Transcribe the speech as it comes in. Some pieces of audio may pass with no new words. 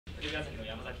テレビ朝日の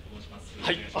山崎と申します。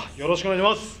はい、よろしくお願いし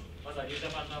ます。まずはニュージ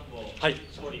ャパンランボー、はい、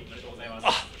勝利おめでとうございます。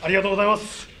ありがとうございま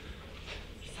す。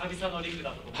久々のリング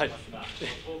だったと思いますが、東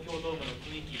京ドームの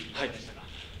雰囲気いかがでしたか。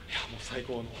いや、もう最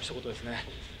高の一言ですね。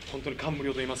本当に感無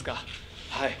量と言いますか、は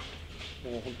い、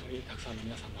もう本当にたくさんの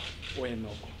皆さんの応援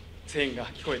の声援が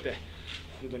聞こえて、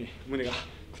本当に胸が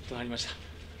ぐっとなりました。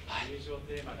入場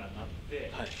テーマが鳴っ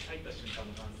て、入った瞬間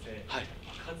の歓声、爆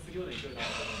発するような勢いだっ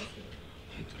たと思うんですけど、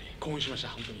本当に興奮しました。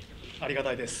本当にありが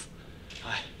たいです。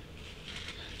はい。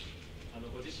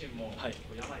ご自身も病と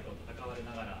戦われ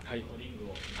ながら、このリン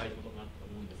グを迎えることになったと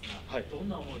思うんですが、どん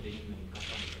な思いでリングに向かっ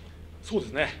たんでしょうか。そうで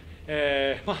すね。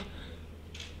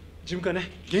自分からね、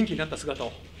元気になった姿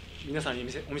を皆さんに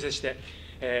お見せして、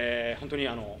本当に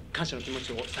感謝の気持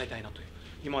ちを伝えたいなという、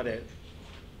今まで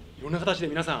いろんな形で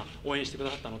皆さん応援してく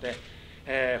ださったので、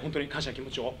本当に感謝の気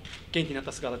持ちを元気になっ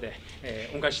た姿で、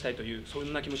恩返ししたいという、そ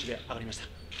んな気持ちで上がりました。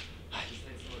実際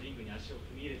そのリングに足を踏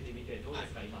み入れてみてどうで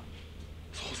すか、今。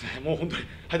そうですね、もう本当に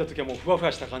入った時はもうふわふ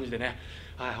わした感じでね、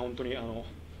本当に本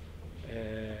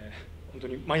当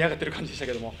に舞い上がってる感じでした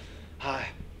けども、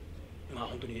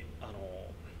本当に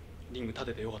リング立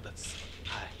ててよかったです。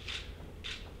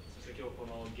そして今日こ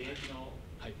の現役の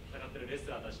戦ってるレス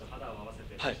ラーたちと肌を合わせ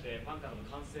て、そしてファンからの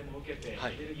歓声も受けて、エ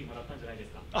ネルギーもらったんじゃないで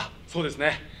すか。そうです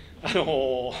ね。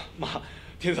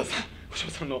天山さん、星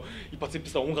野さんの一発一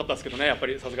発は重かったですけどね、やっぱ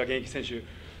りさすが現役選手、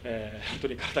本当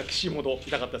に体きしいほど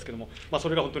痛かったですけども、そ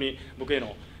れが本当に僕へ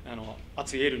の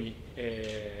熱いエールに、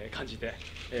感じて、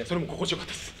それも心地よかっ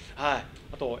たです。あ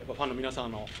とやっぱファンの皆さ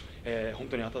んの、本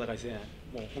当に温かい声援、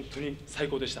もう本当に最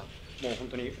高でした。もう本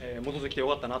当に、戻ってきてよ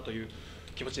かったなという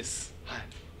気持ちです。そ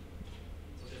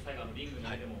して最後のリングの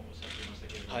上でもおっしゃっていました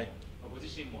けれども、ご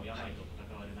自身も病と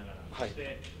戦われながら、そし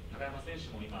て高山選手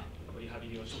も今リハビ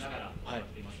リをしながらやっ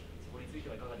ています。そこについて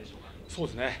はいかがでしょうか。そう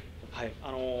ですね。本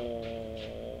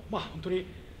当に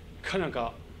彼なん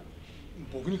か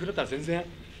僕に比べたら全然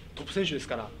トップ選手です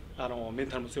から、メン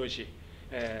タルも強いし、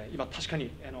今確かに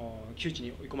窮地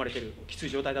に追い込まれているきつい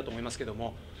状態だと思いますけど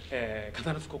も、必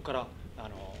ずここから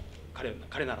彼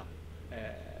なら、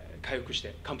回復し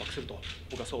て完白すると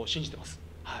僕はそう信じてます。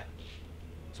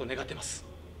そう願ってます。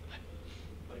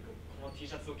この T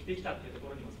シャツを着てきたっていうとこ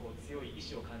ろにも強い意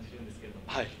志を感じるんですけれども。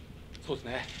そうです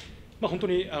ね。本当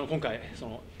に今回そ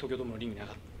の東京ドームのリングに上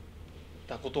がっ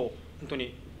たことを本当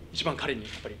に一番彼にや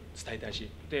っぱり伝えたいし、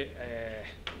で、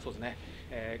そうですね。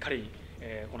彼に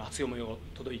この熱い思いを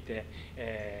届いて、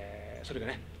それが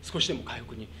ね少しでも回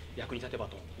復に役に立てば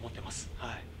と思ってます。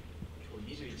今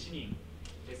日21人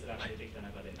レスラーが出てきた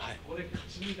中で、そこで勝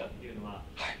ち抜いたっていうのは、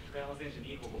高山選手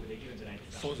にいい報告できるんじゃないで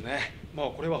すか。そうですね。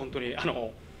これは本当に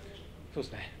そうで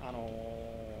すね。パ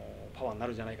ワーにな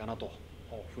るんじゃないかなという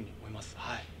ふうに思います。最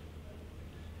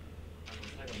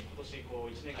後に今年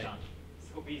1年間、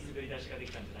すごくいい滑り出しがで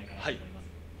きたんじゃないかなと思います。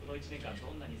この1年間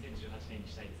どんな2018年に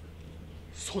したいで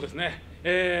すか。そうですね。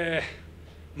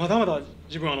まだまだ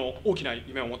自分は大きな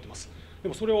夢を持ってます。で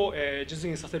もそれを実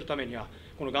現させるためには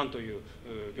このがんという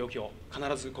病気を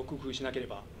必ず克服しなけれ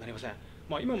ばなりません。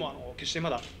今も決してま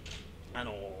だ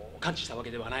完治したわ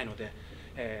けではないので、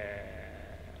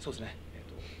そうですね。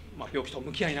病気と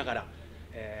向き合いながら、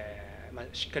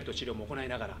しっかりと治療も行い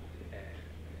ながら、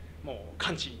もう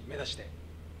完治目指して、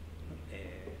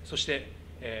そして、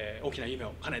大きな夢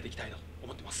を叶えていきたいと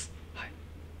思ってます。そ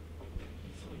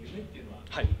の夢っていうのはど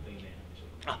ういった夢なんでしょ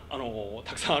うか。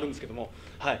たくさんあるんですけども、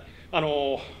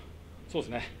そうです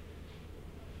ね。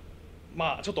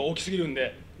ちょっと大きすぎるん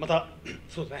で、また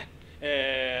そうですね。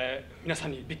皆さ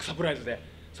んにビッグサプライズで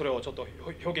それをちょっと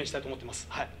表現したいと思ってます。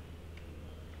楽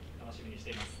しみにして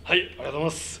います。ありがとうござい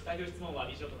ます。代表質問は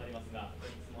以上となりますが、質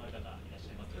問ある方いらっし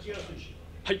ゃいますか。柿原選手。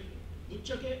ぶっ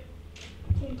ちゃけ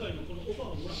今回のこのオファー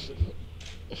をもらった時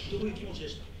どういう気持ちで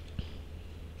した。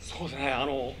そうですね。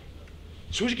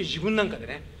正直自分なんかで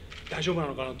ね大丈夫な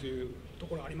のかなというと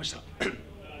ころがありました。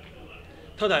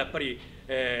ただやっぱり、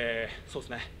そうで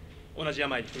すね。同じ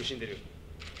病に苦しんでいる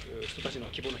人たちの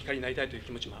希望の光になりたいという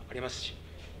気持ちもありますし、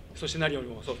そして何より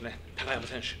もそうですね。高山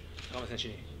選手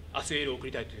に熱いエールを送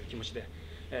りたいという気持ちで、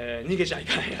逃げちゃい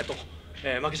けないなと、負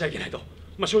けちゃいけないと、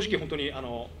正直本当に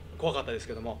怖かったです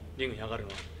けども、リングに上がるの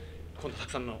は今度た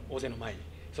くさんの大勢の前に、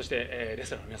そして、レ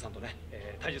スラーの皆さんとね、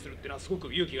対峙するっていうのはすご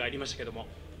く勇気がありましたけども、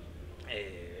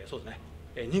そうですね、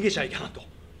逃げちゃいけないと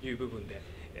いう部分で、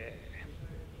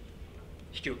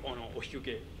お引き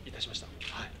受けいたしました。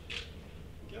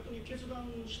逆に決断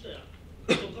した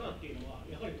後からっていうのは、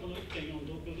やはりこの 1.4 東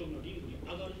京ドームのリングに上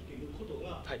がるっていうこと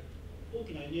が大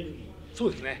きなエネルギーになりました。そ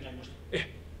うですね。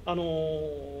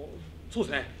そうで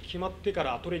すね。決まってか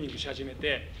らトレーニングし始め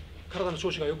て、体の調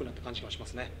子が良くなった感じがしま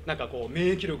すね。なんか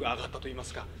免疫力が上がったといいま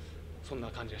すか、そんな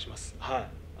感じがします。はい、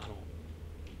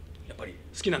やっぱり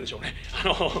好きなんでしょうね。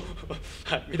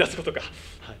はい、乱すことが。はい。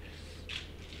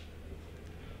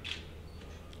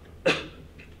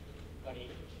他に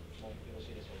もよろし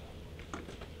いでしょうか。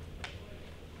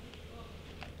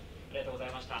ありがとうござ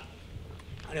いました。あ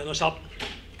りがとうございました。ありがと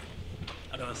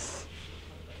うございます。